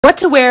What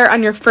to wear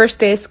on your first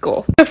day of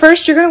school. So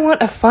first, you're going to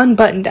want a fun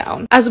button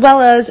down, as well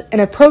as an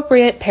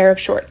appropriate pair of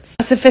shorts.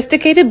 A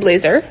sophisticated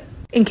blazer,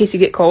 in case you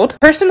get cold.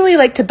 Personally, I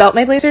like to belt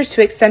my blazers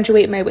to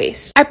accentuate my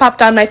waist. I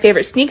popped on my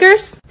favorite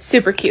sneakers,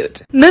 super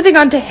cute. Moving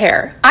on to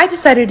hair. I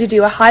decided to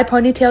do a high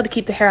ponytail to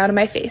keep the hair out of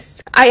my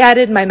face. I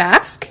added my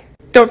mask.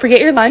 Don't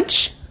forget your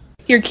lunch,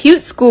 your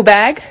cute school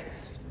bag.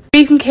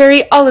 You can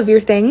carry all of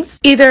your things,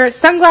 either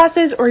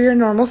sunglasses or your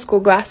normal school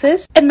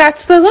glasses. And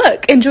that's the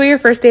look. Enjoy your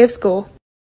first day of school.